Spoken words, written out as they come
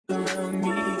around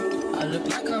me. I look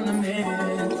like I'm the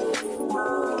man.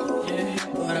 Yeah,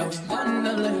 but I was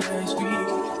standing up like last week.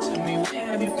 Tell me, where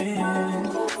have you been?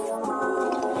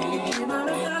 Yeah, you're not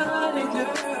a hiding girl.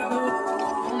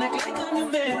 Don't act like I'm your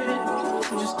man.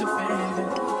 I'm just a fan.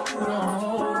 You don't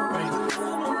hold right.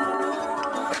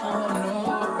 Oh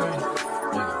no, right.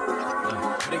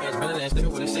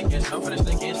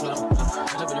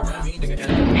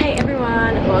 Hey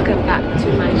everyone, welcome back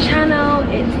to my channel.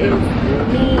 It is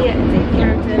me, Dave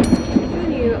Carrington. If you're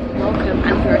new, welcome,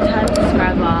 and if you're a return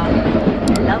subscriber,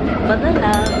 love for the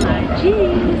love, my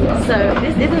G's. So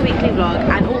this is a weekly vlog,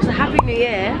 and also Happy New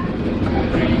Year.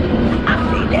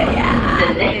 Happy New Year!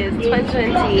 It is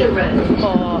 2020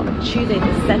 for Tuesday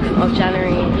the 2nd of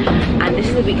January, and this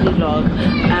is a weekly vlog.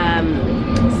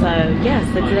 So yeah,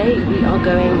 so today we are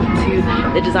going to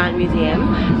the Design Museum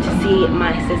to see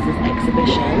my sister's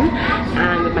exhibition,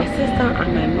 and with my sister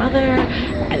and my mother,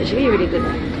 and it should be a really good,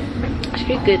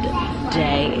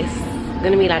 day. It's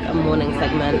gonna be like a morning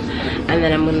segment, and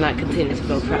then I'm gonna like continue this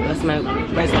vlog throughout the rest of my week. I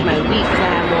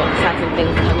have more exciting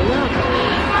things coming up.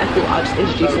 I thought I'll just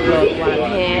introduce the vlog while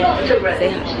I'm here. Say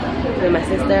hi to my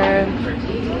sister.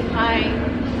 Hi.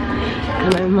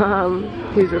 And my mom,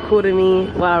 who's recording me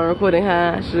while I'm recording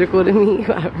her. She's recording me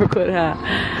while I'm recording her.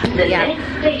 Yeah,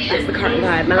 that's the current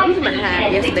vibe. Man, I was in my hair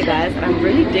yesterday, guys, and I'm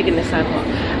really digging this cycle.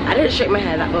 I didn't straighten my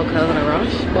hair that well because I was in a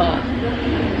rush, but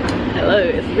hello,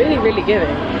 it's really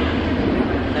giving.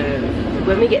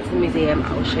 When we get to the museum,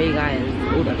 I will show you guys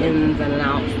all the ins and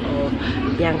outs of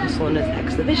Bianca Saunders'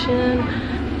 exhibition,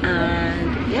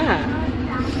 and yeah,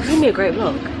 it's gonna be a great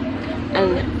vlog.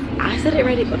 And I said it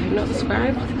already, but if you're not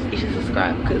subscribed, you should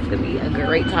subscribe because it's gonna be a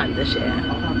great time this year.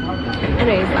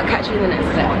 Anyways, I'll catch you in the next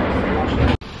clip.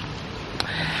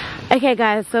 Okay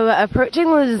guys, so we're approaching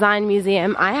the Design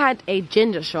Museum. I had a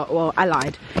ginger shot, well I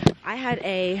lied. I had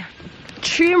a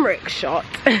turmeric shot.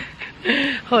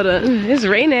 Hold on, it's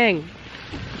raining.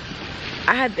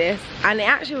 I had this and it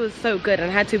actually was so good, and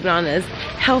I had 2 bananas.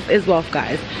 Health is wealth,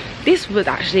 guys. This was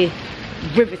actually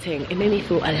riveting. It made me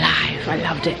feel alive. I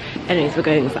loved it. Anyways, we're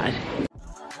going inside.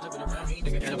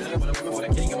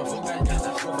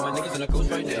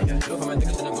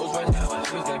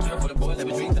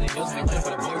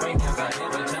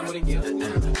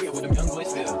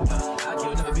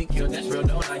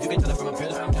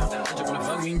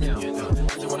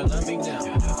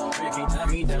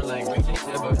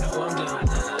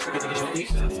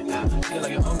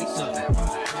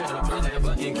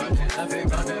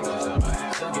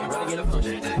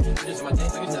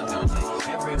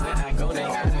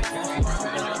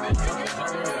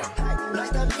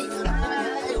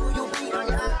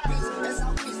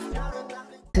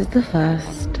 This is the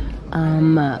first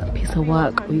piece of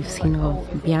work we've seen of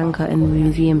Bianca in the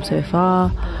museum so far.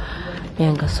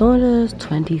 Bianca Saunders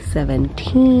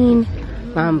 2017.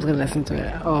 Mom's gonna listen to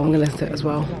it. Oh, I'm gonna listen to it as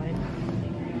well.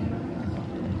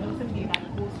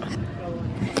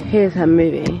 Here's her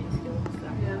movie.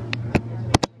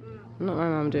 Not my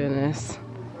mom doing this.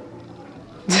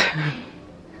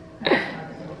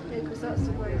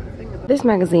 This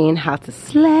magazine had to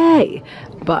slay,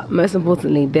 but most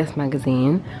importantly, this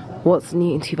magazine, What's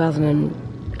New in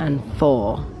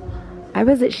 2004. I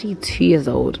was actually 2 years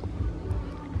old.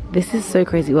 This is so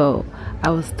crazy. Well,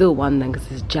 I was still 1 then because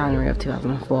it's January of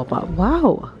 2004, but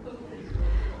wow,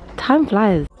 time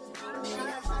flies.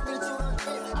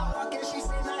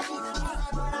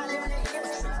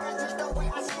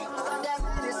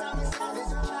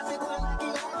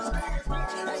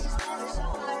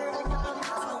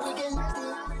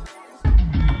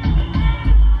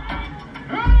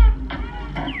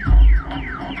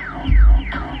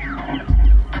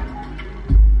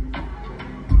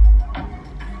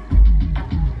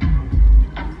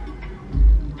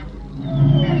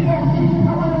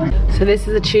 So this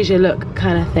is a choose your look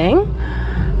kind of thing,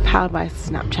 powered by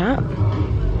Snapchat.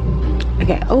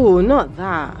 Okay, oh, not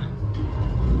that.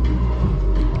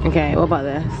 Okay, what about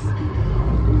this?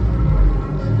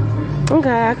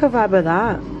 Okay, I could vibe with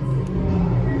that.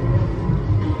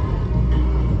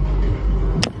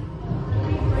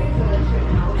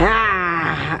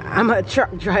 Ah, I'm a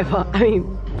truck driver, I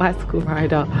mean bicycle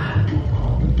rider.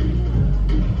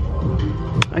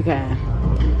 Okay,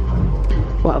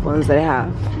 what ones do they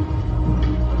have?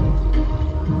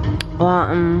 Well,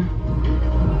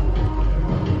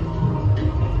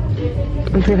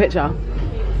 take a picture.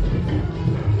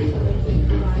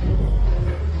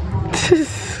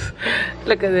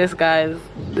 Look at this, guys.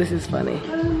 This is funny.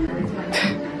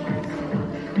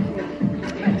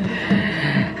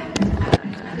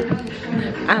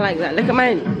 I like that. Look at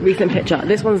my recent picture.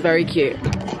 This one's very cute.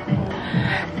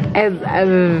 It's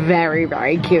very,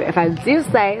 very cute, if I do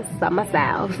say so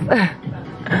myself.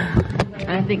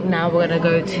 I think now we're gonna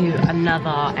go to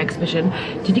another exhibition.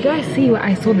 Did you guys see what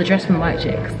I saw the dress from White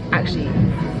Chicks? Actually,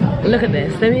 look at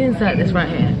this. Let me insert this right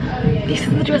here. This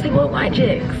is the dress they wore at White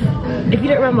Chicks. If you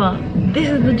don't remember, this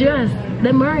is the dress.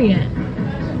 They're wearing it.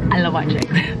 I love White Chicks.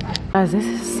 Guys, this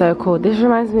is so cool. This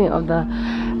reminds me of the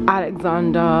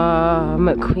Alexander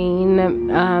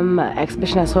McQueen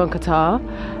exhibition I saw in Qatar.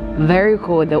 Very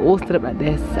cool. They all stood up like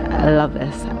this. I love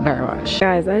this very much.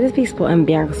 Guys, I just be spotting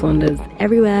Bianca Saunders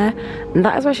everywhere, and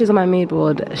that is why she's on my mood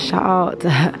board. Shout out to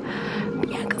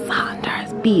Bianca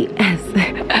Saunders, BS.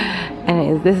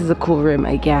 Anyways, this is a cool room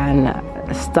again.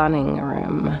 Stunning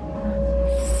room.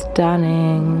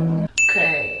 Stunning.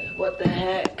 Okay, what the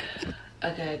heck?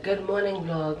 Okay, good morning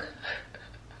vlog.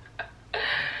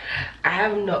 I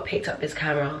have not picked up this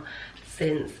camera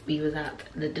since we was at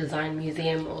the design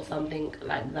museum or something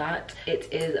like that. It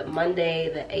is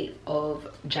Monday the 8th of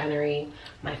January.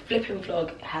 My flipping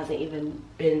vlog hasn't even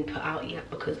been put out yet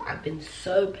because I've been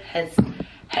so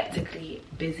hectically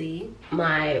busy.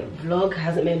 My vlog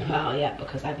hasn't been put out yet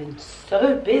because I've been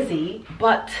so busy.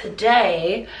 But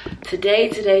today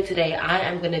I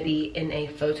am going to be in a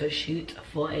photo shoot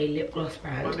for a lip gloss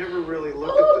brand. I never really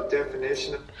looked at the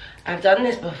definition. I've done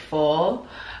this before,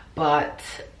 but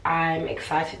I'm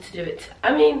excited to do it.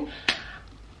 I mean,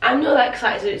 I'm not that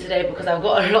excited to do it today because I've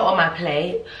got a lot on my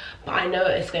plate, but I know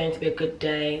it's going to be a good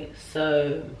day,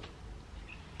 so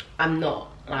I'm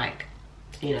not like,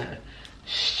 you know,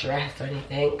 stressed or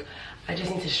anything. I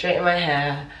just need to straighten my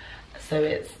hair so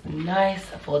it's nice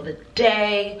for the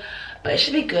day, but it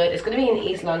should be good. It's going to be in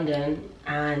East London,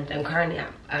 and I'm currently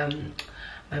at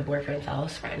my boyfriend's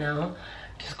house right now.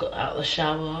 Just got out of the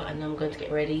shower and I'm going to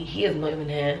get ready. He is not even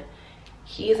here.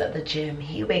 He is at the gym.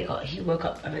 He woke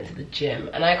up and went to the gym,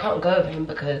 and I can't go with him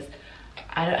because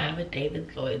I don't have a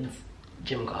David Lloyd's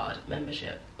gym card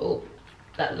membership. Oh,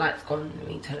 that light's gone. Let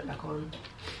me turn it back on.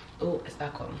 Oh, it's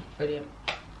back on. Brilliant.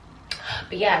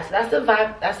 But yeah, so that's the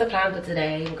vibe. That's the plan for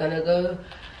today. I'm gonna go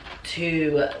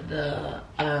to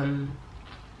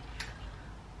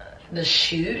the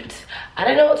shoot. I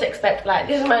don't know what to expect. Like,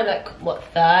 this is my like what,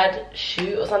 3rd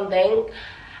shoot or something.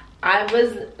 I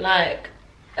was like,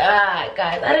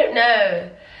 guys, I don't know.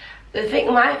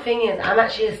 My thing is, I'm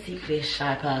actually a secretly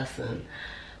shy person,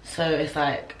 so it's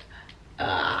like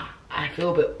I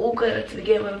feel a bit awkward to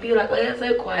begin with. People are like, oh, you're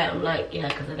so quiet. I'm like, yeah,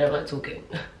 because I don't like talking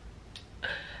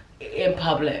in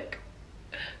public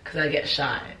because I get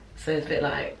shy. So it's a bit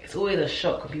like, it's always a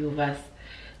shock when people first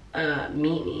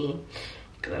meet me,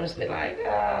 because I'm just a bit like,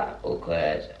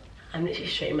 awkward. I'm literally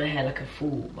straightening my hair like a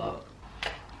fool, but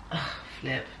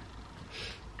flip.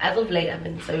 As of late, I've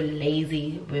been so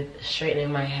lazy with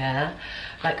straightening my hair.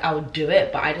 Like, I would do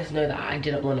it, but I just know that I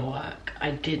didn't want to work.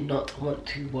 I did not want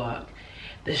to work.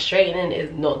 The straightening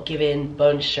is not giving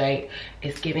bone straight.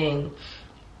 It's giving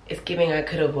I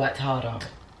could have worked harder.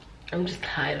 I'm just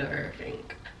tired of everything.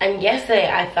 And yesterday,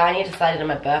 I finally decided on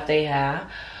my birthday hair.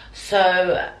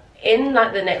 So in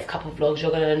like the next couple of vlogs,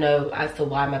 you're gonna know as to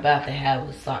why my birthday hair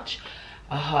was such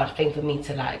a hard thing for me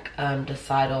to like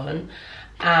decide on.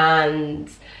 And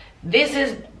this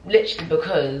is literally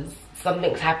because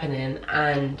something's happening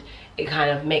and it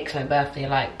kind of makes my birthday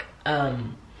like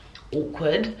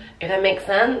awkward, if that makes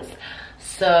sense.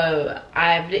 So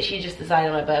I've literally just decided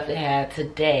on my birthday hair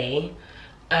today,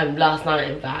 last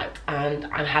night in fact, and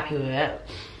I'm happy with it.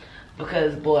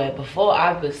 Because boy, before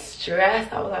I was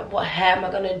stressed. I was like, what hair am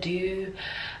I gonna do?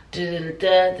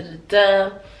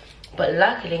 But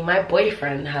luckily my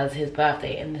boyfriend has his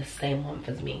birthday in the same month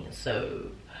as me,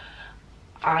 so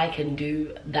I can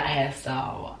do that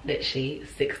hairstyle literally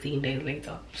 16 days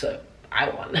later. So I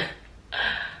won.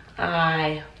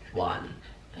 I won.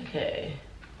 Okay,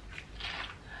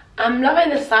 I'm loving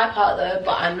the side part though,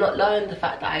 but I'm not loving the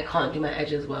fact that I can't do my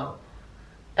edges well.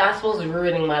 That's what's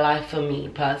ruining my life for me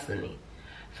personally.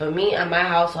 For me and my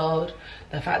household,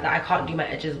 the fact that I can't do my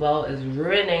edges well is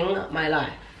ruining my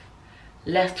life.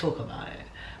 Let's talk about it.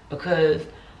 Because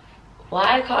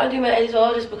why I can't do my edges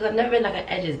well? Just because I've never been like an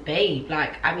edges babe.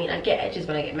 Like, I mean, I get edges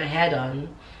when I get my hair done,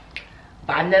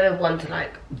 but I've never wanted to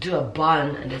like do a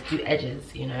bun and just do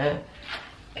edges, you know?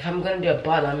 If I'm gonna do a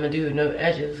bun, I'm gonna do no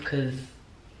edges because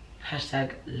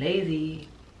hashtag lazy.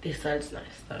 This side's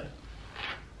nice though.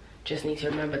 Just need to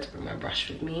remember to bring my brush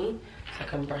with me so I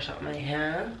can brush out my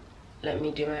hair. Let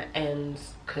me do my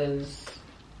ends because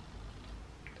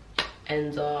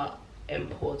ends are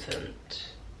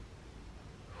important.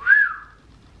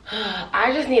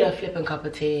 I just need a flipping cup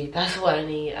of tea. That's what I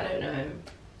need. I don't know.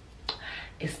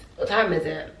 What time is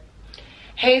it?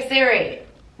 Hey Siri,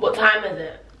 what time is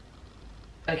it?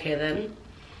 Okay then.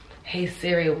 Hey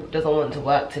Siri doesn't want to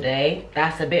work today.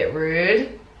 That's a bit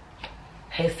rude.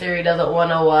 Hey Siri doesn't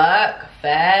want to work.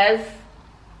 Fairs.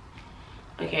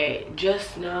 Okay,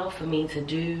 just now for me to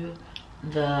do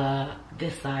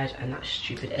this side and that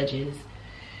stupid edges,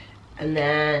 and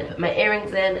then put my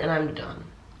earrings in, and I'm done.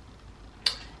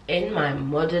 In my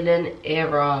modeling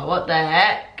era. What the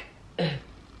heck?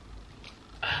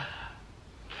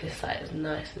 This side is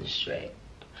nice and straight.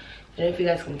 I don't know if you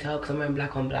guys can tell because I'm wearing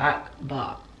black on black,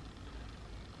 but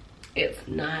it's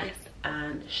nice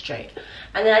and straight.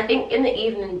 And then I think in the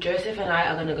evening, Joseph and I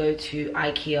are gonna go to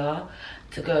IKEA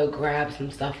to go grab some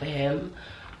stuff for him,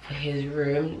 for his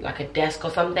room, like a desk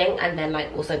or something, and then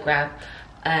like also grab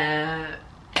a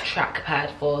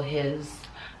trackpad for his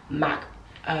Mac,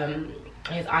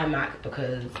 his iMac,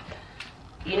 because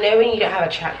you know when you don't have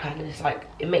a trackpad and it's like,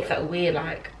 it makes that weird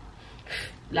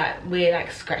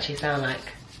weird scratchy sound, like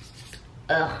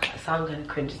ugh, that sound kind of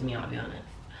cringes me out, to be honest.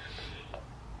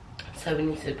 So we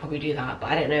need to probably do that, but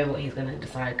I don't know what he's gonna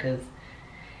decide because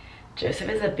Joseph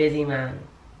is a busy man,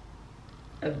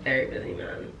 a very busy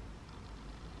man.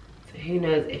 So who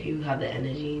knows if he will have the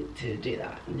energy to do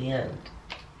that in the end.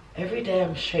 Every day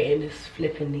I'm straightening this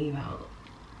flipping leave out.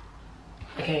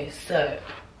 Okay, so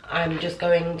I'm just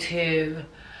going to,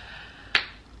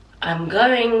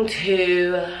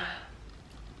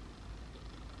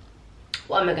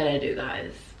 what am I gonna do,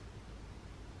 guys?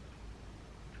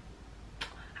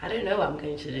 I don't know what I'm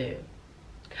going to do.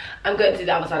 I'm going to do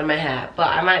the other side of my hair, but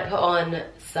I might put on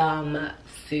some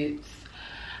suits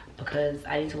because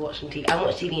I need to watch some TV. I haven't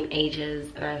watched TV in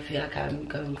ages and I feel like I'm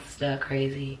going stir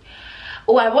crazy.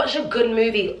 Oh, I watched a good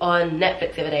movie on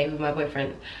Netflix the other day with my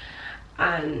boyfriend,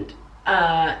 and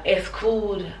it's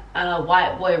called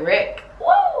White Boy Rick.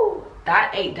 Woo!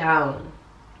 That ate down.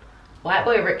 White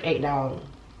Boy Rick ate down.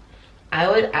 I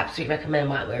would absolutely recommend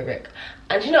White Boy Rick.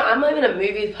 And you know, I'm not even a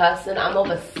movie person, I'm more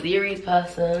of a series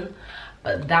person,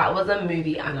 but that was a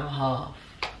movie and a half.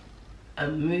 A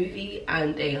movie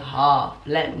and a half,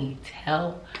 let me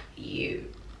tell you.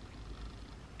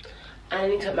 I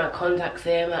need to put my contacts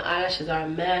in, my eyelashes are a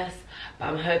mess, but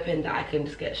I'm hoping that I can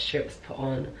just get strips put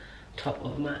on top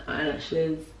of my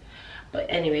eyelashes. But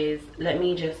anyways, let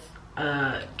me just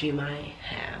do my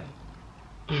hair.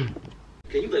 Can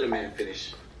you let a man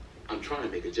finish? I'm trying to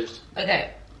make a gesture.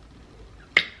 Okay,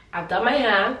 I've done my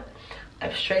hair.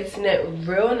 I've straightened it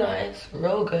real nice,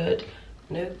 real good.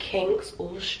 No kinks,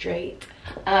 all straight.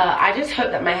 I just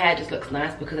hope that my hair just looks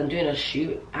nice because I'm doing a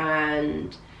shoot,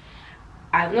 and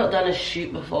I've not done a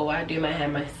shoot before where I do my hair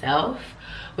myself,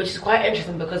 which is quite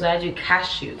interesting because I do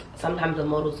cash shoots. Sometimes the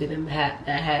models do their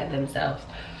hair themselves.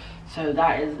 So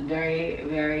that is very,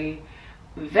 very,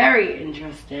 very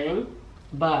interesting.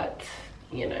 But,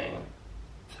 you know,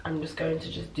 I'm just going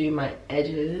to just do my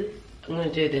edges. I'm going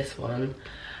to do this one.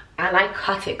 And I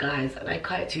cut it, guys, and I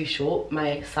cut it too short,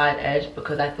 my side edge,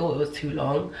 because I thought it was too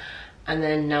long. And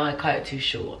then now I cut it too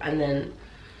short. And then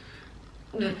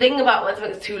the thing about when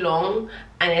something's too long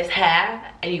and it's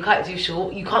hair and you cut it too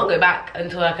short, you can't go back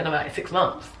until like another like 6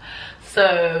 months.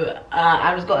 So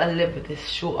I just got to live with this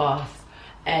short ass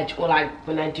edge. Or like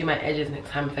when I do my edges next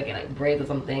time, if I get like braids or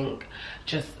something,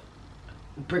 just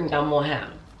bring down more hair.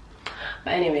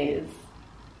 But anyways,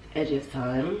 edges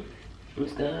time. I'm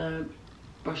just gonna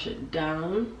brush it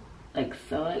down like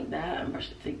so, like that, and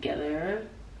brush it together.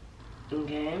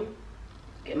 Okay,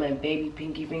 get my baby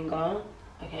pinky finger.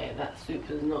 Okay, that swoop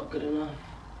is not good enough.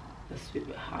 Let's swoop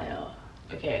it higher.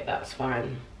 Okay, that's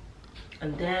fine.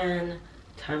 And then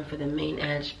time for the main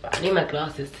edge, but I need my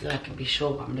glasses so I can be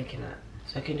sure what I'm looking at,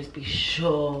 so I can just be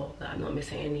sure that I'm not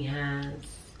missing any hairs.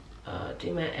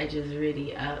 Doing my edges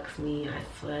really irks me, I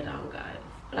swear down, guys.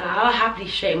 Like, I'll happily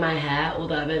straighten my hair,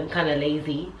 although I've been kind of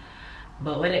lazy,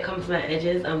 but when it comes to my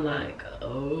edges, I'm like,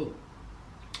 oh,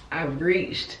 I've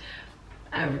reached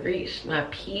my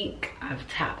peak. I've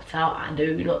tapped out. I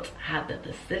do not have the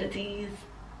facilities,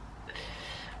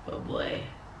 but boy.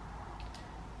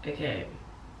 Okay,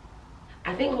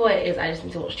 I think what it is, I just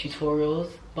need to watch tutorials,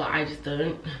 but I just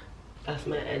don't. That's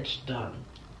my edge done.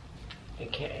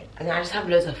 Okay, and I just have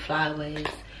loads of flyaways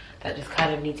that just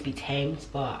kind of need to be tamed,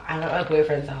 but I'm at my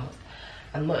boyfriend's house.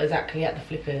 I'm not exactly at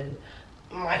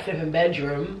my flipping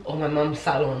bedroom or my mum's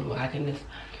salon where I can just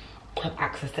have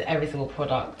access to every single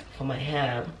product for my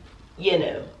hair. You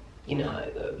know how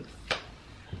it goes.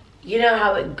 You know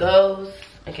how it goes.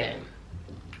 Okay.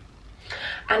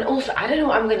 And also, I don't know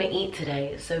what I'm gonna eat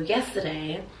today. So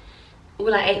yesterday,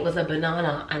 all I ate was a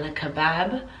banana and a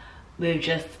kebab with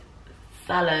just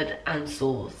salad and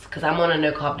sauce, because I'm on a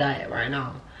no carb diet right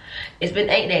now. It's been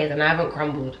 8 days and I haven't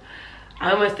crumbled.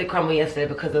 I almost did crumble yesterday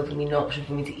because there was gonna be no option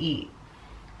for me to eat.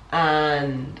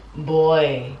 and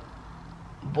boy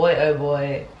oh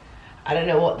boy, I don't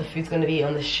know what the food's gonna be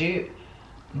on the shoot,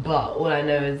 but all I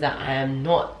know is that I'm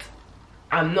not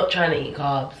trying to eat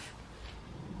carbs.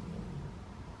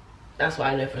 That's what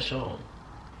I know for sure.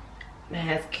 My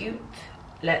hair's cute.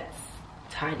 Let's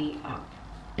tidy up.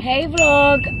 Hey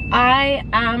vlog, I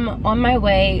am on my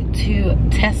way to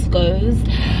Tesco's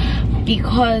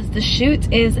because the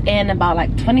shoot is in about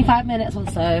like 25 minutes or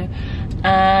so,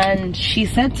 and she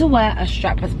said to wear a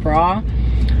strapless bra.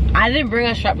 I didn't bring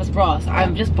a strapless bra, so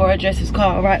I've just borrowed Joseph's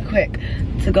car right quick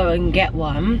to go and get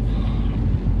one.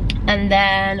 And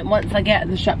then once I get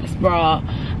the strapless bra,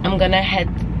 I'm gonna head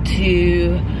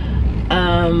to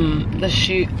the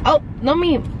shoot. Oh, not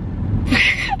me.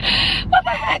 What the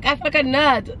heck? I feel like a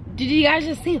nerd. Did you guys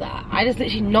just see that? I just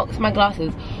literally knocked my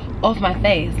glasses off my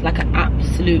face like an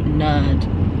absolute nerd.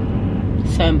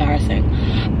 So embarrassing.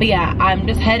 But yeah, I'm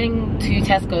just heading to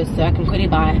Tesco's so I can quickly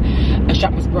buy a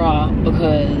strapless bra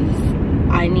because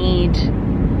I need...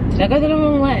 Did I go the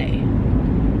wrong way?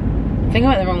 I think I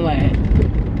went the wrong way.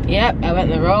 Yep, I went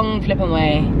the wrong flipping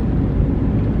way.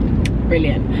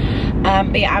 Brilliant.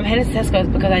 But yeah, I'm headed to Tesco's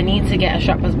because I need to get a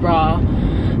strapless bra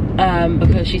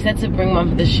because she said to bring one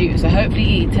for the shoot. So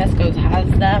hopefully Tesco's has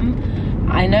them.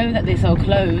 I know that they sell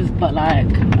clothes, but like,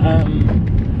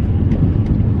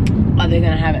 are they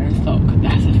gonna have it in stock?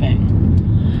 That's the thing.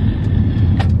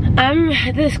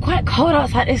 It's quite cold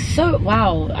outside. It's so,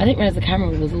 wow, I didn't realize the camera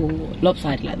was all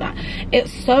lopsided like that.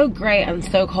 It's so grey and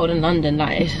so cold in London.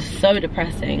 Like, it's just so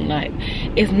depressing. Like,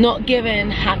 it's not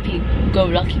giving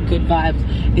happy-go-lucky good vibes.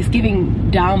 It's giving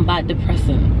down bad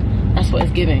depressing. That's what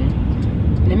it's giving.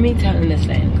 Let me turn in this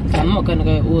lane because I'm not gonna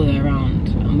go all the way around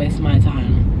and waste my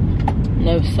time.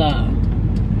 No sir.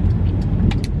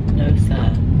 No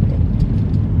sir.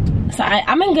 So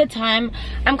I'm in good time.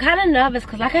 I'm kind of nervous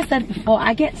because, like I said before,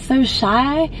 I get so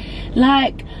shy.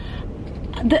 Like,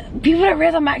 people don't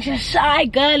realize I'm actually a shy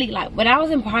girly. Like, when I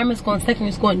was in primary school and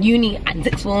secondary school and uni and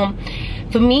sixth form,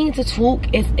 for me to talk,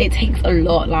 it takes a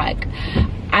lot. Like,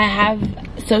 I have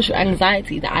social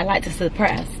anxiety that I like to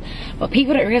suppress, but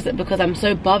people don't realize it because I'm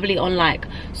so bubbly on like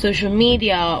social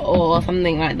media or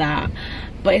something like that.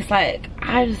 But it's like,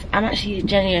 I'm actually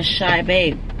genuinely a shy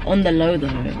babe on the low though.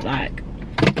 Like,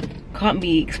 can't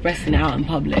be expressing it out in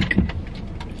public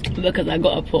because I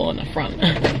gotta put on a front.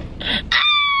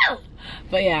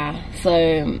 But yeah,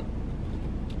 so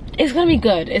it's gonna be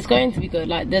good. It's going to be good.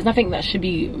 Like, there's nothing that should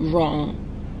be wrong.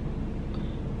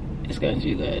 It's going to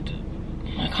be good.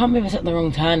 I can't believe I took the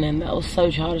wrong turn in. That was so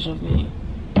childish of me.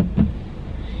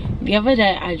 The other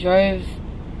day I drove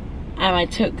and I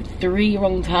took 3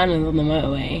 wrong turns on the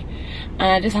motorway, and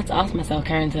I just had to ask myself,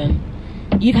 Carrington,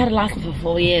 you've had a license for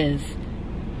 4 years.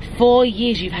 4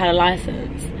 years you've had a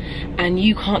license and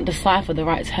you can't decipher the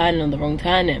right turning or the wrong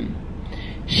turning.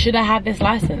 Should I have this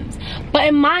license? But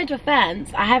in my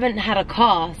defense, I haven't had a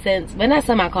car since, when I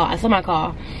sold my car, I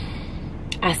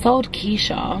sold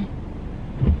Keisha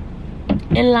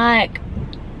in like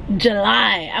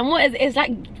July, and what is it's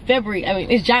like February, I mean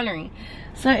it's January.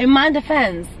 So in my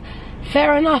defense,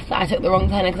 fair enough that I took the wrong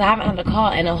turn because I haven't had a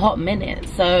car in a hot minute,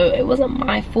 so it wasn't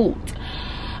my fault.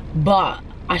 But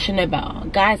I should know better.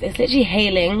 Guys, it's literally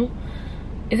hailing.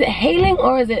 Is it hailing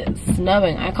or is it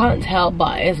snowing? I can't tell,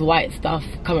 but it's white stuff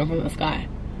coming from the sky.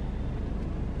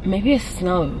 Maybe it's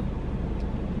snow.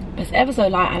 It's ever so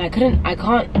light, and I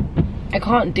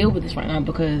can't deal with this right now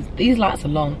because these lights are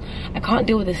long. I can't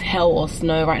deal with this hail or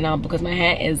snow right now because my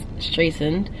hair is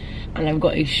straightened and I've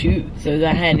got a shoot, so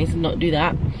the hair needs to not do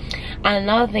that. And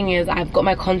another thing is, I've got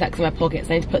my contacts in my pockets.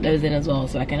 I need to put those in as well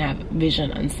so I can have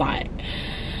vision and sight.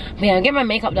 But yeah, I'm getting my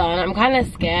makeup done. I'm kind of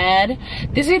scared.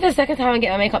 This will be the second time I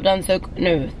get my makeup done, third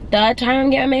time I'm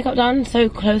getting my makeup done so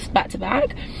close back to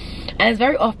back. And it's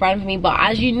very off-brand for me, but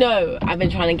as you know, I've been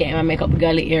trying to get in my makeup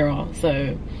girly era.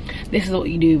 So this is what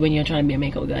you do when you're trying to be a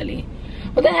makeup girly.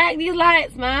 What the heck, these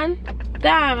lights, man?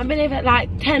 Damn, I've been here for like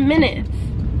 10 minutes.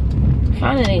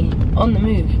 Finally, on the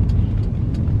move.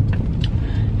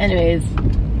 Anyways,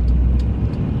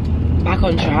 back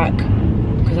on track.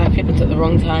 Because I flipped and took the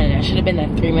wrong turn and I should have been there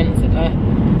 3 minutes ago.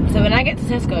 So when I get to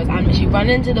Tesco's, I'm actually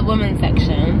running into the women's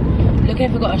section, looking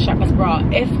if I've got a strapless bra.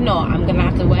 If not, I'm gonna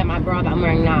have to wear my bra that I'm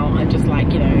wearing now and just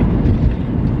like, you know,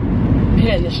 put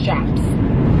it in the straps.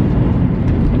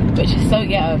 Which is so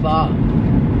ghetto, but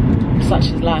such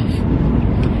is life.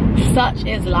 Such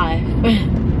is life.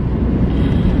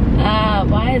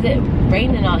 Why is it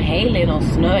raining or hailing or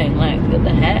snowing? Like, what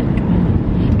the heck?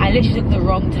 I literally took the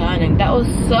wrong turning. That was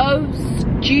so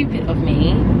stupid of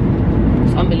me.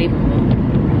 It's unbelievable.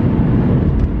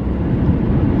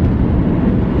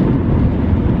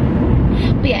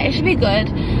 But yeah, it should be good.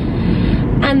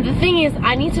 And the thing is,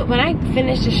 I need to, when I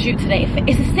finish the shoot today,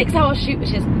 it's a 6-hour shoot,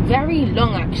 which is very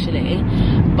long actually,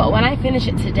 but when I finish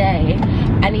it today,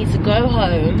 I need to go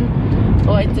home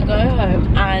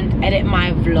and edit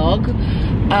my vlog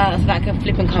so that I can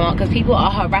flip and come out, because people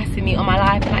are harassing me on my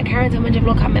life and like, Carrington, when's your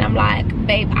vlog coming? I'm like,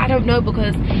 babe, I don't know,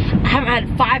 because I haven't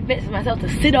had 5 minutes of myself to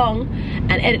sit on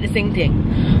and edit the same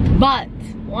thing. But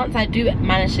once I do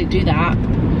manage to do that,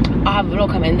 I'll have a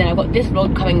vlog coming. Then I've got this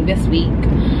vlog coming this week,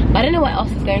 but I don't know what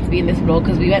else is going to be in this vlog,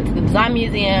 because we went to the design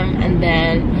museum and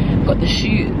then got the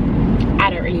shoot. I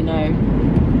don't really know,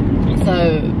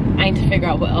 so I need to figure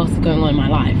out what else is going on in my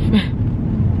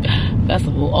life. First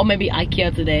of all, or maybe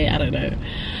IKEA today, I don't know.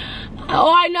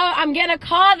 Oh, I know, I'm getting a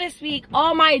car this week.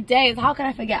 Oh my days, how can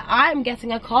I forget? I'm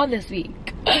getting a car this week.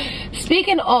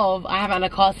 Speaking of, I haven't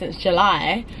had a car since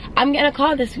July. I'm getting a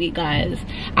car this week, guys.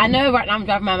 I know right now I'm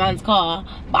driving my man's car,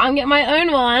 but I'm getting my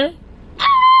own one.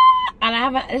 And I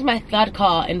haven't, it's my 3rd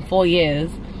car in 4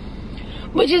 years,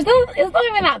 which is it's not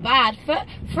even that bad.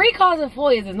 3 cars in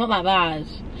 4 years is not that bad.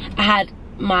 I had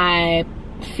my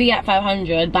Fiat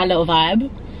 500 by Little Vibe,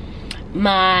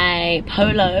 my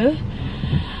Polo,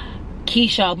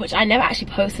 Keisha, which I never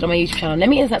actually posted on my YouTube channel. Let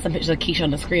me insert some pictures of Keisha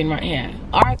on the screen right here.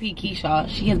 R.I.P. Keisha.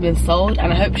 She has been sold,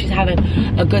 and I hope she's having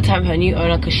a good time with her new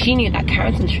owner, because she knew that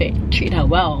Carrington treated her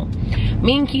well.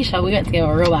 Me and Keisha, we went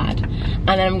together real bad. And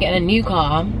then I'm getting a new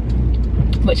car,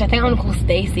 which I think I'm gonna call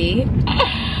Stacy,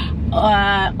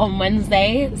 on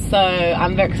Wednesday. So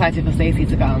I'm very excited for Stacy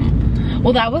to come.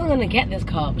 Although I wasn't gonna get this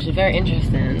car, which is very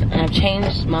interesting, and I've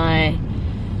changed my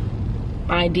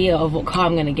idea of what car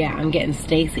I'm gonna get. I'm getting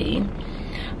Stacy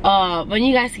when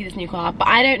you guys see this new car, but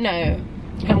I don't know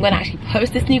if I'm gonna actually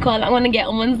post this new car that I'm gonna get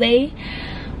on Wednesday,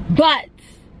 but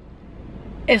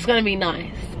it's gonna be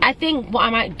nice. I think what I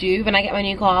might do when I get my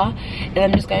new car is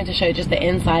I'm just going to show just the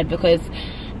inside, because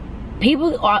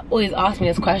people always ask me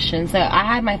this question. So I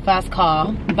had my first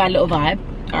car by Little Vibe,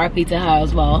 RIP to her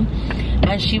as well,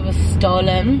 and she was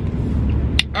stolen.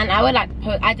 And I would like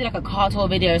I did like a car tour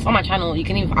video. It's on my channel. You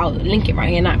can even, I'll link it right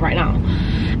here right now.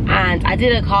 And I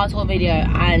did a car tour video,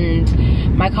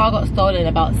 and my car got stolen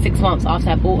about 6 months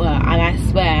after I bought her. And I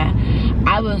swear,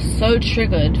 I was so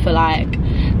triggered for like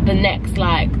the next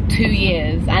like 2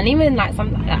 years, and even like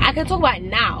I can talk about it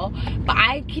now, but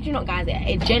I kid you not, guys,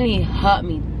 it genuinely hurt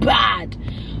me bad.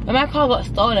 When my car got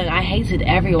stolen, I hated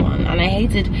everyone, and I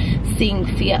hated seeing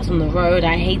Fiats on the road.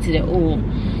 I hated it all.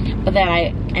 But then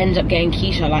I ended up getting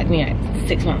Keisha like me like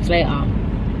 6 months later,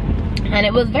 and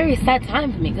it was a very sad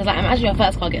time for me, because like, imagine your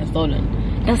first car getting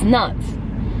stolen. That's nuts.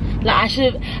 Like, I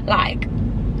should have like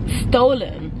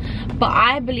stolen, but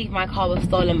I believe my car was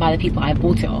stolen by the people I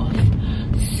bought it off.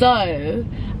 So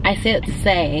I say it to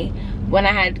say, when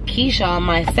I had Keisha,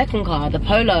 my second car, the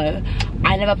Polo,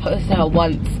 I never posted her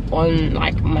once on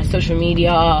like my social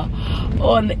media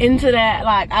or on the internet.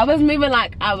 Like, I was moving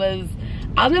like I was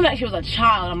moving like she was a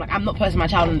child. I'm like, I'm not posting my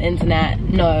child on the internet,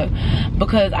 no,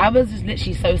 because I was just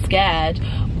literally so scared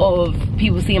of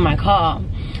people seeing my car.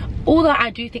 Although I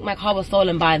do think my car was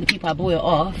stolen by the people I bought it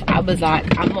off, I was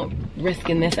like, I'm not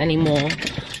risking this anymore,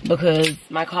 because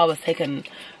my car was taken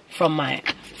from my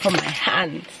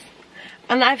hands.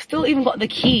 And I've still even got the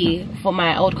key for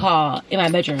my old car in my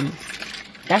bedroom.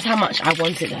 That's how much I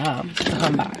wanted her to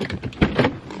come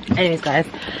back. Anyways, guys,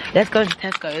 let's go to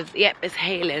Tesco's. Yep, it's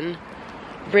hailing.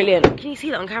 Brilliant. Can you see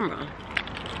that on camera?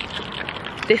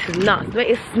 This is nuts.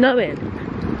 Wait, it's snowing.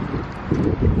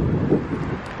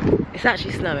 It's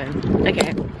actually snowing.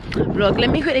 Okay, vlog, let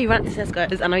me quickly run to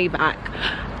Tesco's and I'll be back,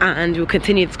 and we'll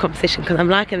continue this conversation, because I'm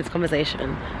liking this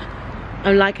conversation.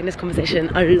 I'm liking this conversation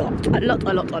a lot. But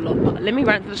let me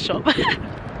run to the shop.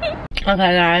 Okay,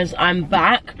 guys, I'm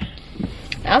back.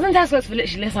 I was in Tesco's for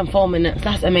literally less than 4 minutes.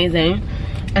 That's amazing.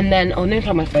 And then, oh, let me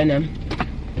plug my phone in.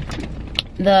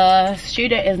 The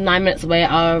studio is 9 minutes away.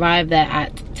 I'll arrive there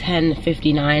at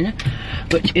 10:59,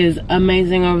 which is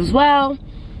amazing as well.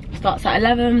 Starts at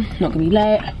 11, not gonna be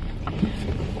late.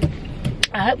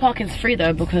 I hope parking's free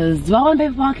though, because do I want to pay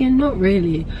for parking? Not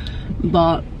really,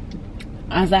 but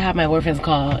as I have my boyfriend's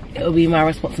car, it'll be my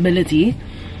responsibility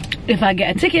if I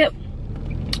get a ticket,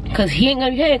 because he ain't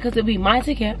gonna be paying, because it'll be my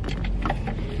ticket.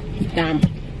 Damn.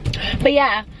 But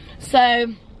yeah, so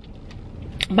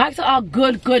back to our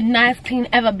good, nice, clean,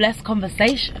 ever blessed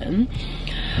conversation.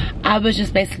 I was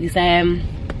just basically saying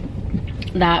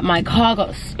that my car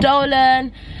got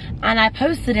stolen, and I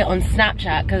posted it on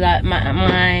Snapchat, because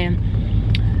my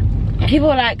people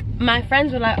were like, my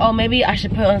friends were like, oh, maybe I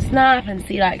should put it on Snap and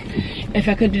see like if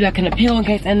I could do like an appeal in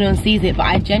case anyone sees it. But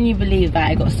I genuinely believe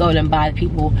that it got stolen by the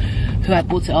people who I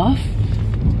bought it off.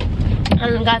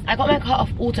 And guys, I got my car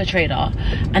off Auto Trader,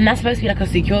 and that's supposed to be like a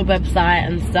secured website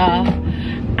and stuff.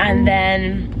 And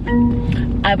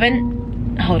then I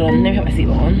went, hold on, let me put my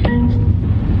seatbelt on.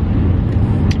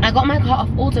 I got my car off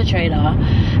Auto Trader,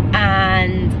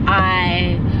 and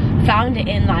I found it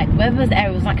in like, where was the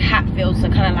area? It was like Hatfield, so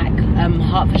kind of like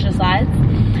Hertfordshire sides.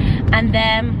 And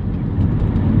then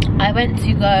I went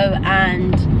to go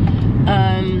and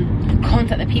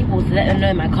contact the people to let them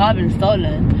know my car had been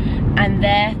stolen, and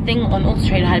their thing on Auto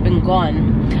Trader had been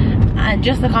gone. And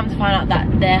just to come to find out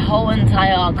that their whole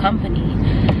entire company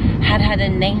had a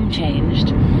name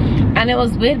changed. And it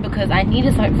was weird because I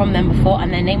needed something from them before,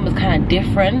 and their name was kind of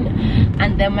different.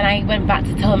 And then when I went back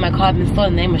to tell them my car had been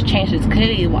stolen, the name was changed. So it's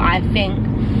clearly what I think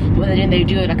what they're doing. They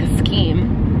do like a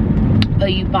scheme where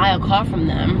you buy a car from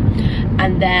them,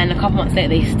 and then a couple months later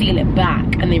they steal it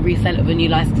back and they resell it with a new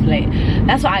license plate.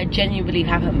 That's what I genuinely believe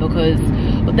happened, because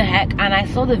what the heck. And I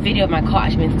saw the video of my car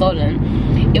actually being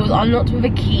stolen. It was unlocked with a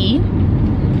key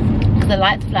because the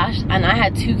lights flashed, and I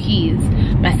had 2 keys.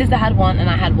 My sister had one and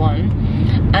I had one,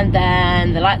 and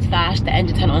then the lights flashed, the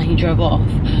engine turned on, he drove off.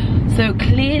 So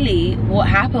clearly what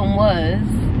happened was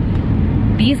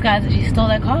these guys actually stole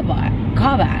their car back.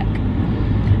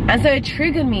 And so it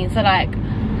triggered me. So like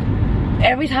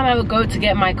every time I would go to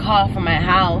get my car from my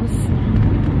house,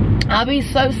 I'll be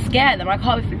so scared that my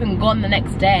car would be flipping gone the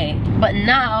next day. But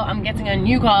now I'm getting a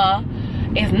new car.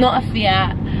 It's not a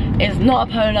Fiat, it's not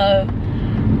a Polo,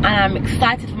 and I'm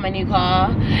excited for my new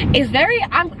car. It's very,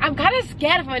 I'm kind of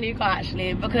scared of my new car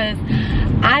actually, because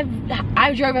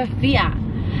I drove a Fiat,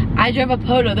 I drove a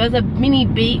Polo. Those are mini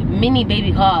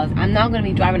baby cars. I'm now gonna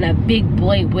be driving a big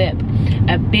boy whip,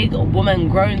 a big woman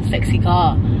grown sexy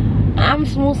car. I'm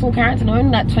small character, I'm only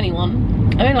like 21.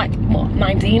 I'm only like, what,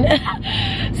 19?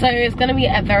 So it's gonna be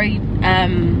a very,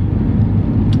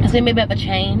 it's gonna be a bit of a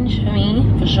change for me,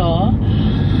 for sure.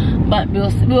 But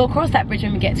we'll cross that bridge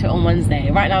when we get to it on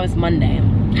Wednesday. Right now it's Monday.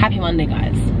 Happy Monday,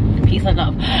 guys. Peace and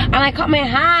love. And I cut my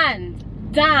hand.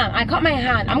 Damn, I cut my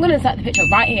hand. I'm gonna insert the picture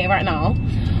right here, right now,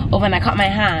 of when I cut my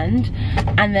hand.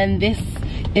 And then this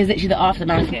is literally the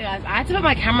aftermath. Okay guys, I had to put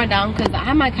my camera down because I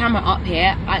have my camera up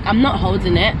here. Like, I'm not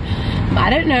holding it. But I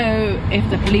don't know if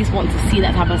the police want to see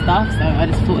that type of stuff, so I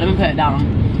just thought, let me put it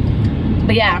down.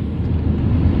 But yeah,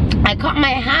 I cut my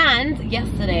hand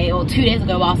yesterday or 2 days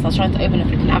ago whilst I was trying to open a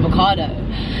freaking avocado,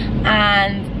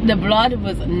 and the blood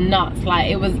was nuts. Like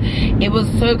it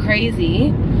was so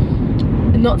crazy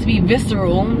not to be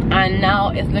visceral, and now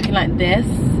it's looking like this,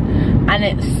 and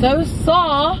it's so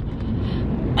sore.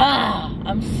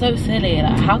 I'm so silly.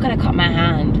 Like, how can I cut my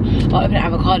hand or open an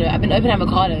avocado? I've been opening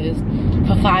avocados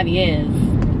for 5 years.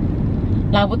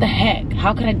 Like, what the heck?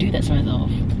 How could I do that to myself?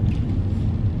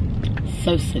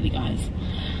 So silly, guys.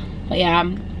 But yeah,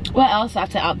 what else I have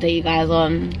to update you guys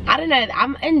on? I don't know.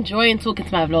 I'm enjoying talking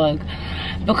to my vlog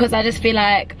because I just feel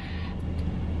like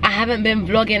I haven't been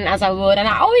vlogging as I would, and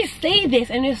I always say this,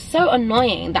 and it's so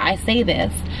annoying that I say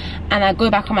this and I go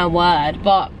back on my word.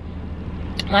 But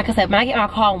like I said, when I get my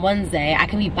car on Wednesday, I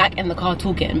can be back in the car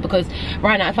talking, because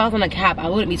right now if I was on a cab I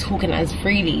wouldn't be talking as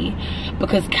freely,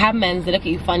 because cabmen, they look at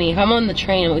you funny. If I'm on the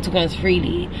train I'm talking as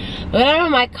freely, but when I'm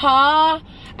in my car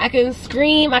I can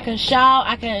scream, I can shout,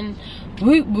 I can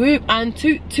whoop whoop and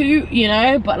toot toot, you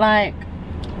know. But like,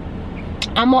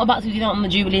 I'm not about to do that on the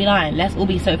Jubilee line. Let's all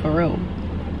be so for real.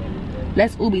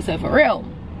 Let's all be so for real,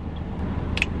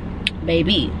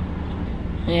 baby.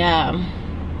 Yeah,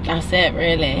 that's it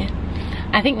really.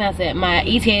 I think that's it. My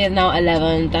ETA is now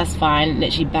 11. That's fine,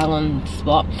 literally bang on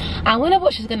spot. I wonder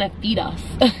what she's gonna feed us.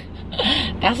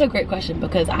 That's a great question,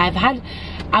 because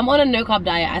I'm on a no carb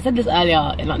diet. I said this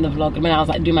earlier in like the vlog when I was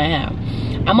like doing my hair.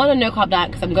 I'm on a no carb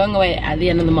diet because I'm going away at the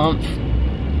end of the month,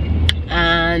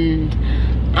 and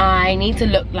I need to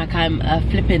look like I'm a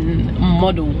flipping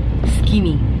model,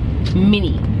 skinny,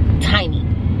 mini, tiny,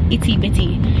 itty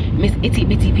bitty, Miss Itty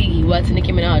Bitty Piggy, word to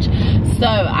Nicki Minaj. So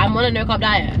I'm on a no carb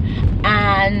diet,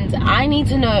 and I need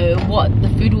to know what the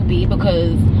food will be,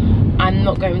 because I'm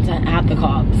not going to have the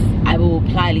carbs. I will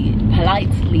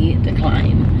politely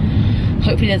decline.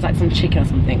 Hopefully there's like some chicken or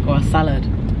something, or a salad.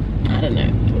 I don't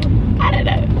know.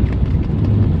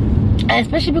 And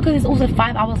especially because it's also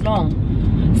 5 hours long,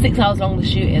 6 hours long the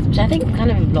shoot is, which I think is kind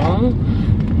of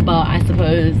long, but I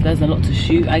suppose there's a lot to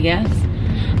shoot, I guess.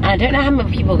 And I don't know how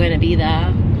many people are going to be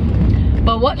there.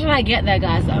 But what should I get there,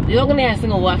 guys? You're not going to hear a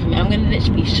single word from me. I'm going to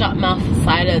literally be shut mouth,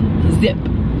 silent, zip.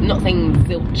 I'm not saying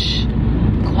zilch.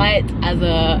 Quiet as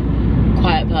a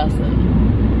quiet person.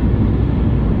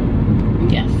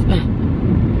 Yes.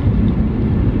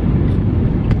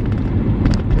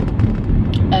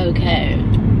 Okay.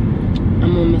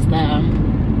 I'm almost there.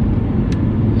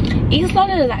 East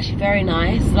London is actually very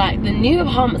nice. Like the new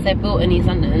apartments they built in East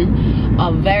London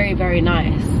are very, very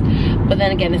nice. But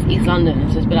then again, it's East London,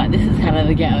 so it's be like, this is kind of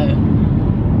the ghetto.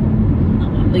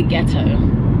 The ghetto.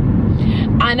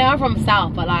 I know I'm from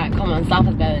South, but like, come on, South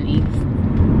is better than East.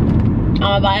 Am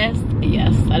I biased?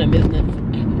 Yes, I know business.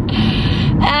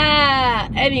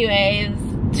 Anyways,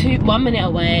 1 minute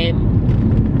away.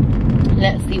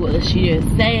 Let's see what the studio is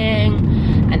saying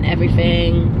and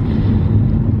everything.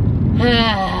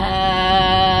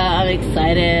 I'm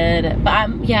excited, but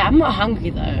I'm not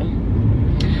hungry though.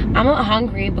 I'm not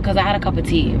hungry because I had a cup of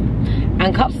tea,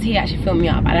 and cups of tea actually fill me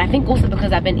up. And I think also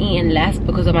because I've been eating less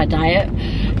because of my diet,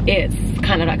 it's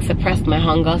kind of like suppressed my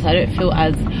hunger, so I don't feel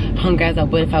as hungry as I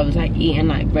would if I was like eating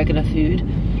like regular food.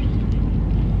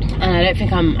 And I don't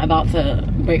think I'm about to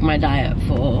break my diet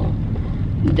for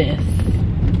this,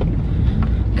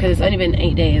 because it's only been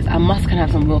 8 days. I must can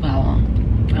have some willpower.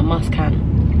 I must can.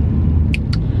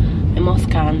 I must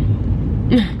can.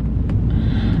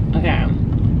 Okay.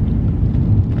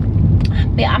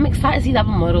 But yeah, I'm excited to see the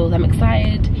other models. I'm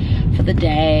excited for the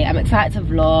day. I'm excited to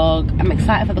vlog. I'm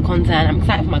excited for the content. I'm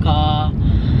excited for my car.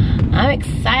 I'm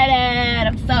excited.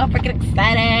 I'm so freaking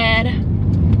excited.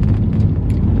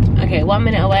 Okay, 1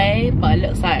 minute away, but it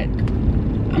looks like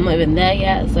I'm not even there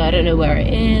yet, so I don't know where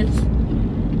it is.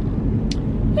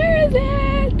 Where is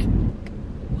it?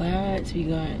 Where am I meant to be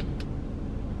going?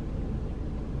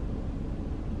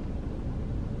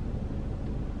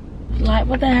 Like,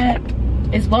 what the heck?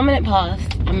 It's 1 minute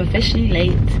past. I'm officially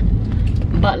late,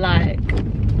 but like,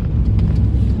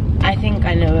 I think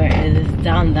I know where it is. It's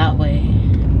down that way,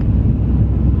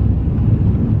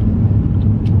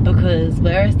 because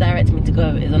where it's directing me to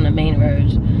go is on the main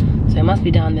road, so it must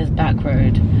be down this back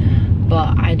road,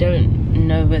 but I don't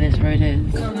know where this road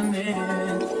is.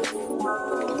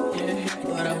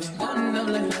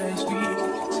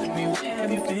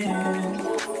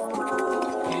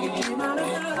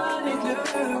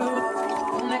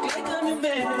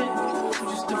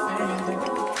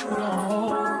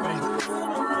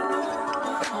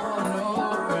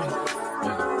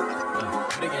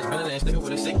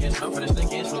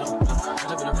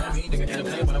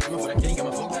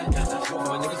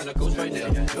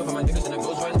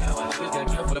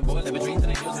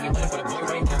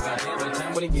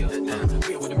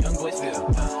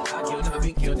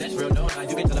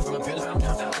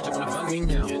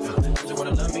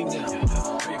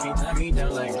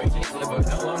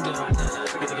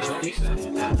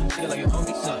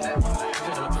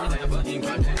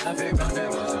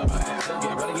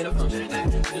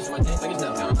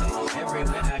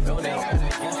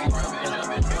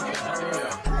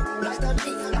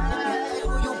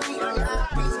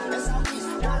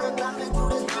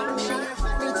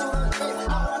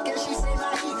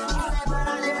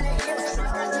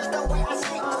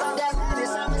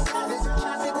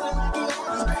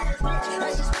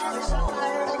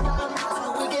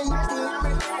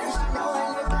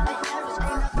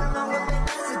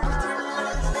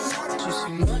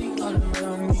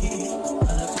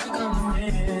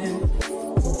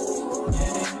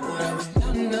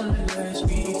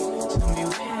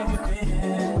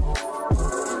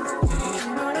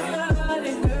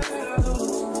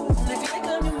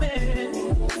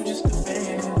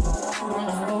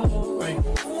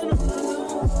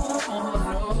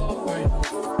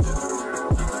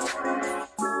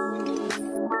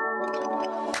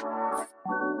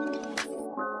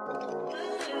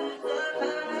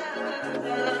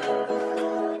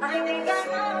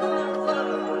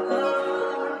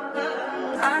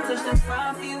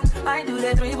 I do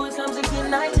that 3 more times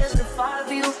again, I testify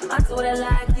for you. I told her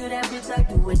like you, that bitch, I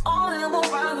do it. All them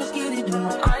around was skinny, do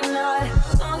I'm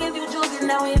not. Long as you joking,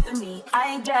 now it for me.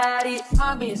 I ain't got it.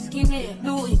 I've been skinny,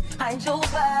 do it. I ain't your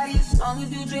body. As long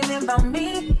as you dreaming about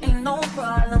me, ain't no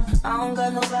problem. I don't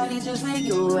got nobody just with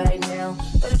you right now.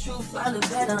 But the truth, I look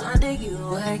better under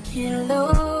you. I can't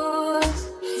lose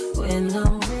when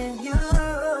I'm with you.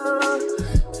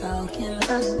 How can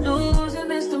us lose and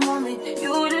miss the moment?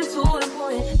 You just too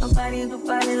important. Nobody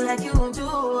like you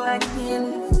do. I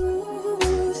can't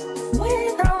lose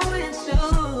when I'm with you.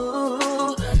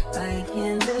 I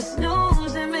can't just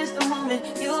lose and miss the moment.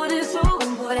 You just too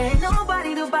important.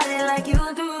 Nobody like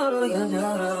you do.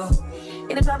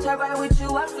 In the top, right with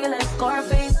you, I feel like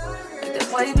Scarface. Like the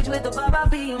white bitch with the bob, I'll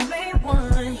be your main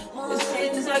one. Let's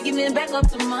take this argument back up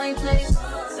to my place.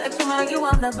 Sex from argue,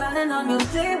 I'm not balling on you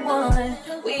day one.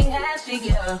 We had shit,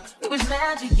 yeah. It was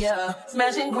magic, yeah.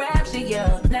 Smash and grab shit,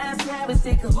 yeah. Last night was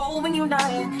take a home when you not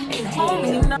ain't home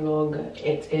when you not. Vlog.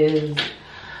 It is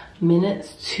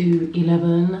minutes to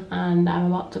 11 and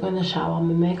I'm about to go in the shower.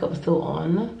 My makeup's still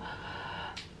on.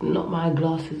 not my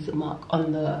glasses mark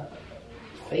on the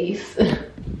face.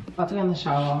 About to go in the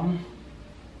shower.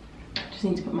 Just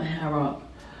need to put my hair up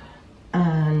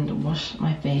and wash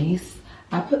my face.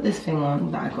 I put this thing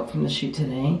on that I got from the shoot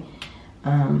today.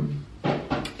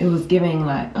 It was giving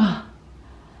like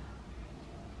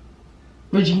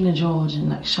Regina George and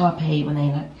like COUPÉ when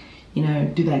they like, you know,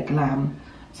 do their glam.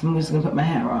 So I'm just gonna put my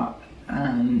hair up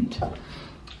and,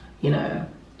 you know,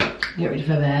 get ready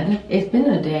for bed. It's been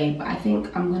a day, but I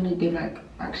think I'm gonna give like,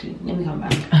 actually, let me come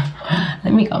back.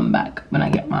 Let me come back when I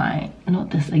get my, not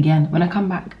this again, when I come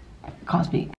back, I can't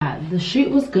speak. The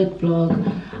shoot was good,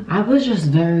 vlog. I was just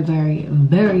very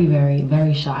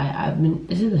shy.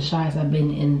 This is the shyest I've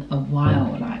been in a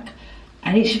while. Like,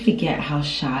 I literally forget how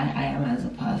shy I am as a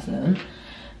person.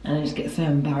 And I just get so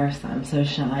embarrassed that I'm so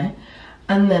shy.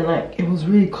 And then like, it was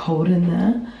really cold in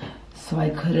there, so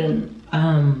I couldn't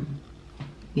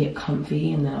get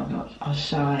comfy, and then I was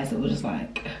shy, so it was just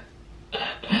like,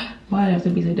 why do I have to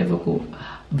be so difficult?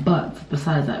 But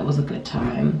besides that, it was a good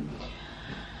time.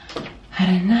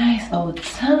 Had a nice old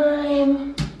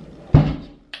time.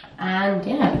 And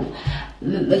yeah,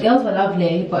 the girls were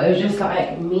lovely, but it was just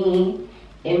like me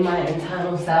in my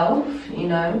internal self, you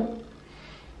know?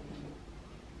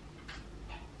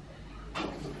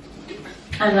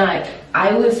 And like,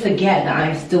 I always forget that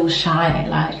I'm still shy.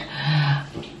 Like,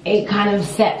 it kind of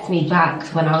sets me back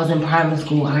when I was in primary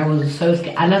school and I was so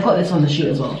scared. And I got this on the shoot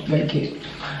as well, very cute.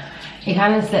 It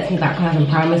kind of sets me back when I was in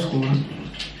primary school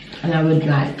and I would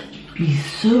like be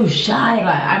so shy.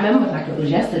 Like, I remember like it was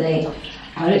yesterday,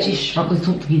 I would actually struggle to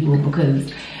talk to people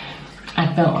because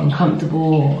I felt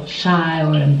uncomfortable or shy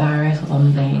or embarrassed or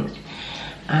something.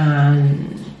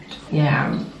 And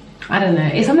yeah, I don't know,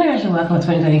 it's something I should work on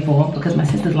 2024, because my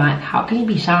sister's like, how can you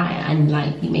be shy and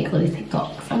like you make all these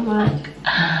TikToks? I'm like,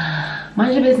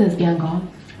 mind your business, Bianca,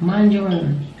 mind your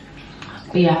own.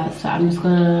 But yeah, so I'm just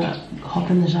gonna hop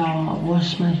in the shower,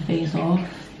 wash my face off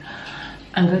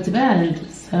and go to bed.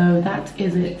 So that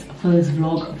is it for this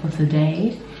vlog for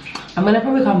today. I'm gonna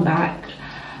probably come back.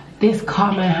 This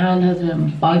car in my hand has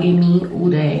been bugging me all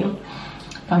day.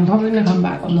 I'm probably gonna come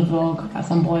back on the vlog at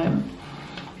some point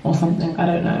or something, I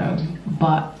don't know.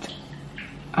 But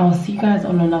I'll see you guys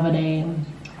on another day,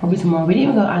 probably tomorrow. We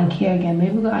didn't even go IKEA again.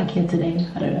 Maybe we'll go IKEA today,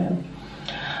 I don't know.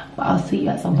 But I'll see you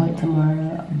at some point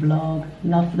tomorrow. Vlog.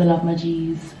 Love for the love, my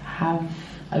G's. Have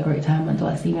a great time until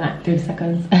I see you in like 30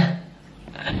 seconds.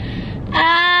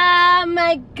 Oh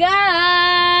my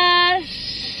gosh!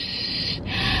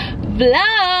 Vlog!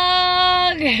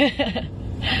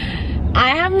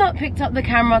 I have not picked up the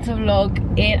camera to vlog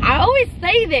in, I always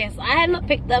say this, I have not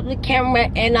picked up the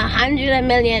camera in 100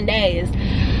 million days.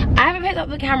 I haven't picked up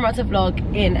the camera to vlog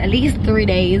in at least 3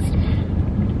 days.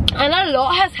 And a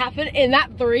lot has happened in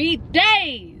that 3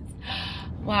 days.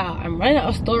 Wow, I'm running out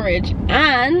of storage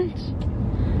and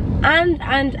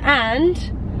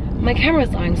my camera's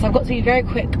dying, so I've got to be very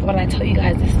quick when I tell you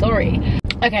guys this story.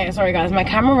 Okay, sorry guys, my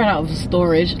camera ran out of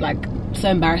storage, like so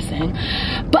embarrassing.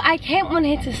 But I came on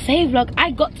here to say vlog,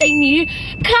 I got a new car.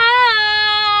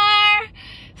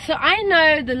 So I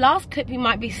know the last clip you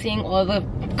might be seeing, or the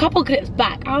couple clips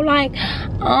back, I'm like,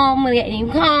 oh, I'm gonna get a new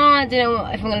car, I don't know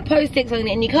if I'm gonna post it, so I'm gonna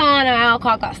get a new car, and our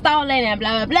car got stolen, and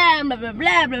blah blah blah blah blah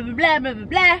blah blah blah blah blah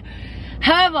blah.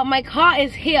 However, my car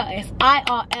is here, it's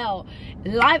IRL,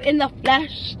 live in the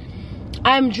flesh.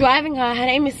 I'm driving her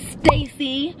name is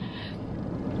Stacy.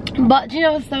 But do you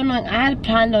know what's so annoying? I had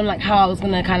planned on like how I was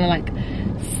gonna kind of like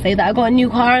say that I got a new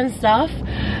car and stuff,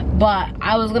 but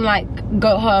I was gonna like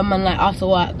go home and like after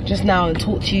work just now and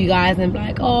talk to you guys and be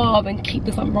like, oh, I've been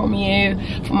keeping something from you,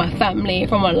 from my family,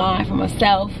 from my life, from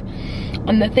myself.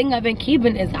 And the thing I've been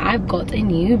keeping is that I've got a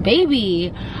new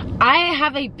baby. I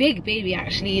have a big baby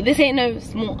actually. This ain't no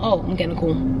small. Oh, I'm getting a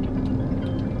call.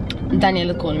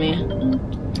 Daniela's calling me.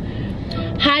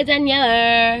 Hi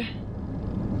Daniela.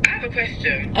 I have a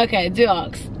question. Okay, do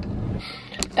ask.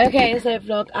 Okay, so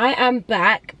vlog, I am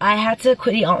back. I had to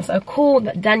quickly answer a call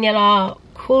that Daniela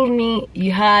called me,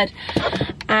 you heard.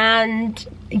 And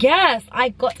yes, I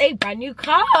got a brand new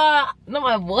car. Not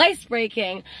my voice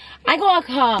breaking. I got a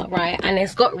car, right? And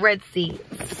it's got red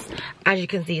seats. As you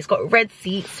can see, it's got red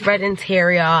seats, red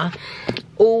interior,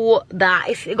 all that.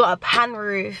 It's got a pan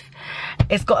roof.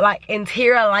 It's got like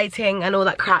interior lighting and all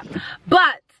that crap.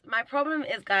 But my problem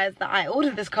is, guys, that I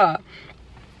ordered this car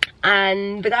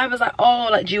and the guy was like, oh,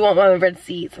 like, do you want one with red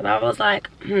seats? And I was like,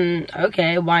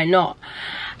 okay, why not?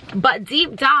 But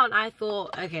deep down I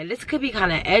thought, okay, this could be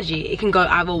kind of edgy. It can go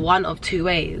either one of two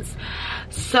ways.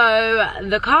 So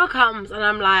the car comes and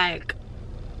I'm like,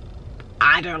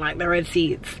 I don't like the red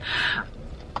seats.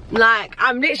 Like,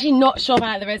 I'm literally not sure if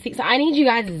I like the red seats. So I need you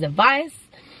guys' advice.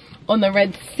 on the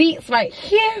red seats right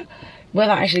here,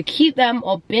 whether I should keep them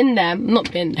or bin them.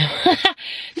 Not bin them.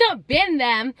 Not bin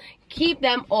them. Keep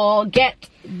them or get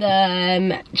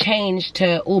them changed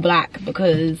to all black,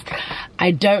 because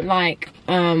I don't like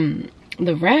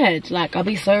the red. Like, I'll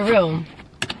be so real.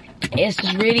 It's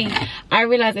just really, I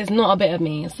realize it's not a bit of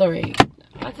me. Sorry.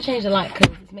 I have to change the light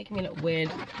because it's making me look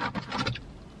weird.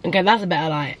 Okay, that's a better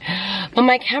light. But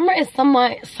my camera is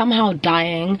somehow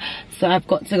dying, so I've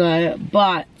got to go.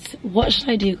 But what should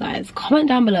I do, guys? Comment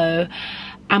down below.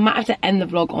 I might have to end the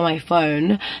vlog on my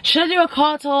phone. Should I do a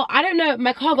car tour? I don't know.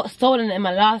 My car got stolen in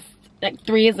my last, like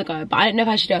 3 years ago, but I don't know if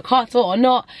I should do a car tour or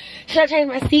not. Should I change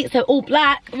my seats to all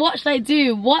black? What should I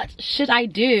do? What should I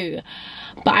do?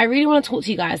 But I really want to talk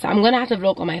to you guys. So I'm gonna have to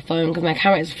vlog on my phone because my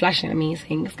camera is flashing at me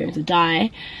saying it's going to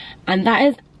die, and that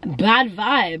is bad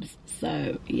vibes.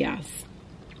 So yes,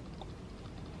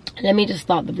 let me just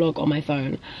start the vlog on my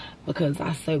phone because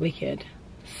that's so wicked,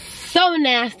 so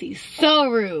nasty, so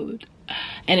rude.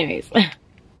 Anyways,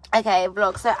 okay,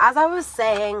 vlog. So as I was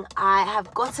saying, I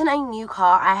have gotten a new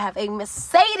car. I have a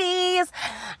Mercedes,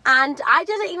 and I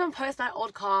didn't even post my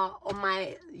old car on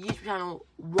my YouTube channel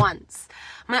once.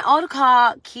 My old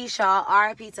car, Keisha,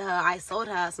 RIP to her, I sold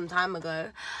her some time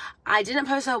ago. I didn't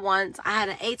post her once. I had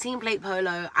an 18 plate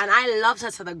Polo, and I loved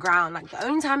her to the ground. Like, the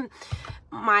only time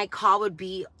my car would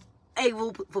be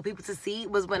able for people to see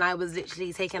was when I was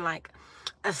literally taking like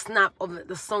a snap of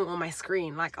the song on my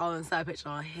screen. Like, I'll insert a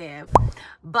picture here.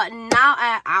 But now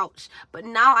ouch. But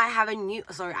now I have a new,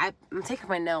 sorry, I'm taking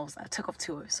my nails. I took off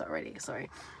 2 already, sorry.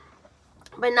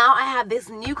 But now I have this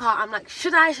new car. I'm like,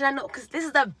 should I not? Because this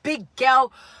is the big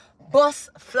girl, bus,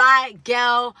 fly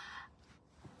girl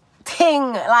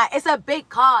thing. Like, it's a big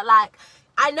car. Like,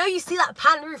 I know you see that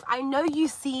pan roof. I know you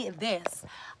see this.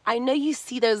 I know you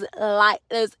see those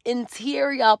those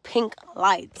interior pink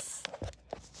lights.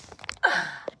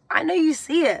 I know you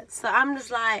see it. So I'm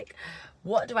just like,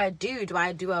 what do I do? Do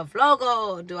I do a vlog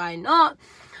or do I not?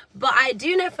 But I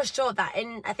do know for sure that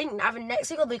I think either next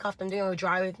week or the week after, I'm doing a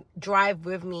drive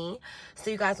with me,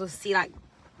 so you guys will see like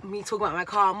me talking about my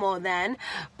car more then.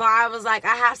 But I was like,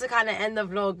 I have to kind of end the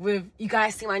vlog with you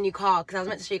guys see my new car, because I was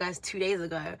meant to show you guys 2 days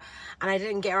ago and I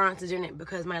didn't get around to doing it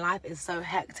because my life is so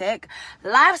hectic.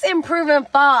 Life's improving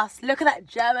fast. Look at that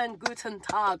German Guten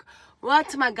Tag. Word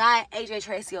to my guy AJ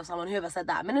Tracy or someone, whoever said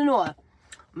that. Minanoa.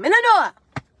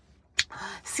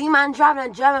 See, man,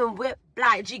 driving a German whip,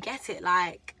 like, do you get it?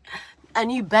 Like, a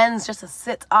new Benz just to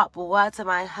sit up. Word to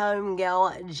my home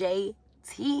girl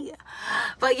JT.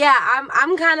 But yeah,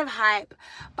 I'm kind of hype,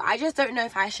 but I just don't know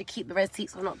if I should keep the red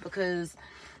seats or not, because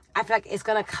I feel like it's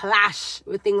gonna clash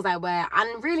with things I wear.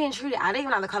 And really and truly, I don't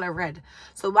even like the color red.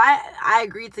 So why I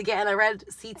agreed to get in a red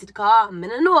seated car,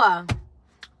 Minanoa,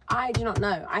 I do not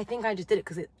know. I think I just did it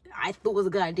because I thought it was a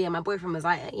good idea. My boyfriend was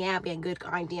like, yeah, it'd be a good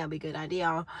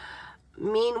idea.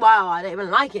 Meanwhile, I don't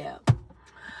even like it.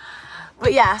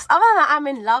 But yes, other than that, I'm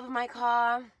in love with my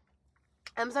car.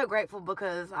 I'm so grateful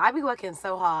because I be working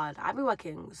so hard. I be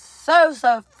working so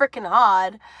freaking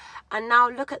hard. And now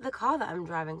look at the car that I'm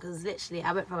driving, because literally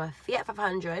I went from a Fiat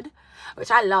 500, which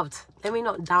I loved. Let me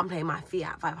not downplay my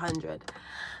Fiat 500.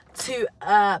 To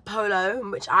a Polo,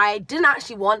 which I didn't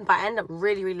actually want, but I ended up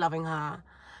really loving her.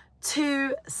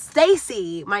 To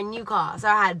Stacy, my new car. So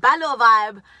I had Bad Little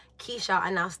Vibe, Keisha,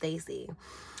 and now Stacy.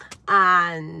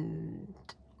 And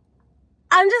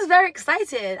I'm just very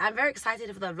excited. I'm very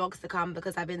excited for the vlogs to come,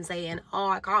 because I've been saying, oh,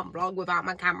 I can't vlog without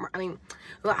my camera. I mean,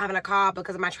 without having a car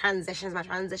because of my transitions.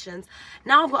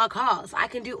 Now I've got a car, so I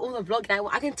can do all the vlogging I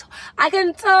want. I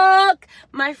can talk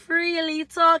my freely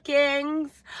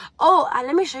talkings. Oh, and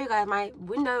let me show you guys my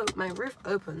window. My roof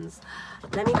opens.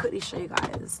 Let me quickly show you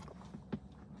guys.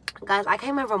 Guys, I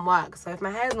came home from work, so if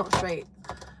my hair is not straight,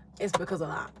 it's because of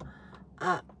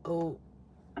that. Oh.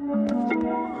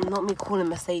 Not me calling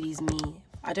Mercedes me.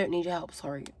 I don't need your help,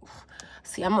 sorry.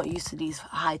 See, I'm not used to these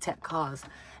high-tech cars.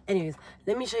 Anyways,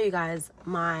 let me show you guys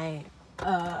my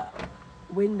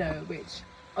window, which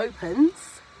opens,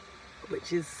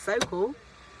 which is so cool.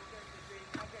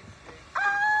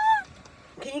 Ah!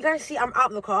 Can you guys see I'm out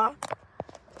of the car?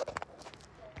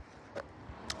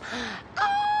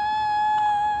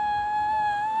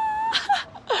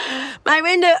 My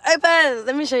window opens.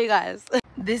 Let me show you guys.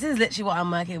 This is literally what I'm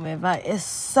working with. Like, it's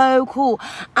so cool.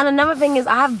 And another thing is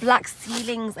I have black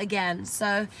ceilings again.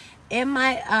 So in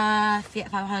my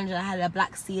Fiat 500, I had a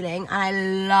black ceiling, and I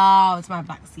loved my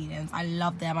black ceilings. I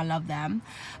love them.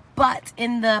 But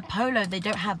in the Polo, they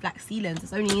don't have black ceilings.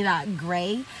 It's only that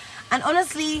grey. And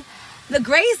honestly, the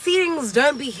grey ceilings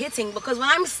don't be hitting, because when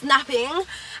I'm snapping and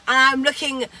I'm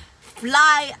looking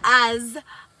fly as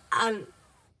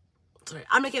sorry,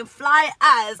 I'm looking fly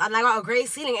as, and I got a grey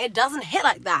ceiling. It doesn't hit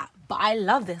like that, but I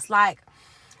love this. Like,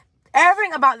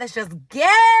 everything about this just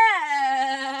gives.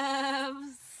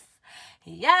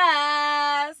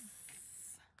 Yes.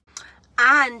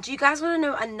 And do you guys want to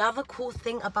know another cool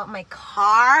thing about my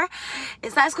car?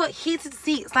 Is that it's got heated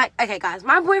seats. Like, okay guys,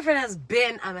 my boyfriend has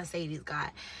been a Mercedes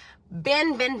guy.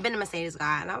 Been a Mercedes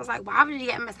guy. And I was like, why would you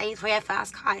get a Mercedes for your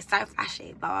first car? It's so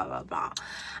flashy, blah, blah, blah, blah.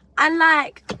 And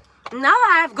like, now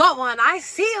that I've got one, I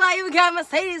see why you would get a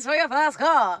Mercedes for your first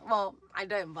car. Well, I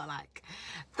don't, but like,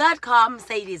 third car,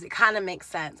 Mercedes, it kind of makes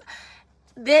sense.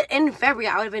 In February,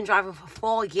 I would have been driving for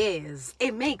 4 years.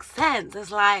 It makes sense.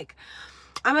 It's like,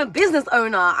 I'm a business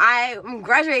owner. I'm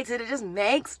graduated. It just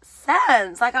makes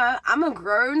sense. Like, I'm a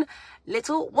grown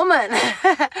little woman.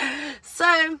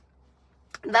 So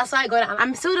that's why I got it.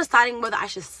 I'm still deciding whether I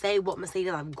should say what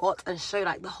Mercedes I've got and show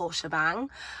like the whole shebang.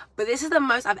 But this is the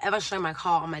most I've ever shown my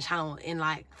car on my channel in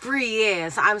like 3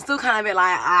 years. So I'm still kind of a bit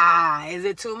like, is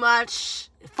it too much?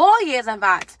 4 years, in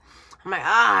fact. I'm like,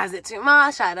 is it too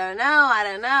much? I don't know.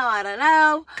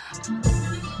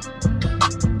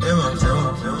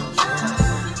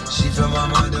 She fill my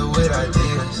mind with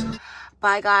ideas.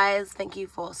 Bye guys, thank you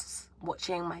for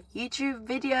watching my YouTube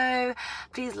video.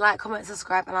 Please like, comment,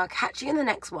 subscribe, and I'll catch you in the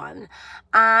next one.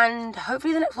 And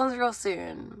hopefully the next one's real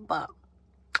soon, but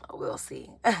we'll see.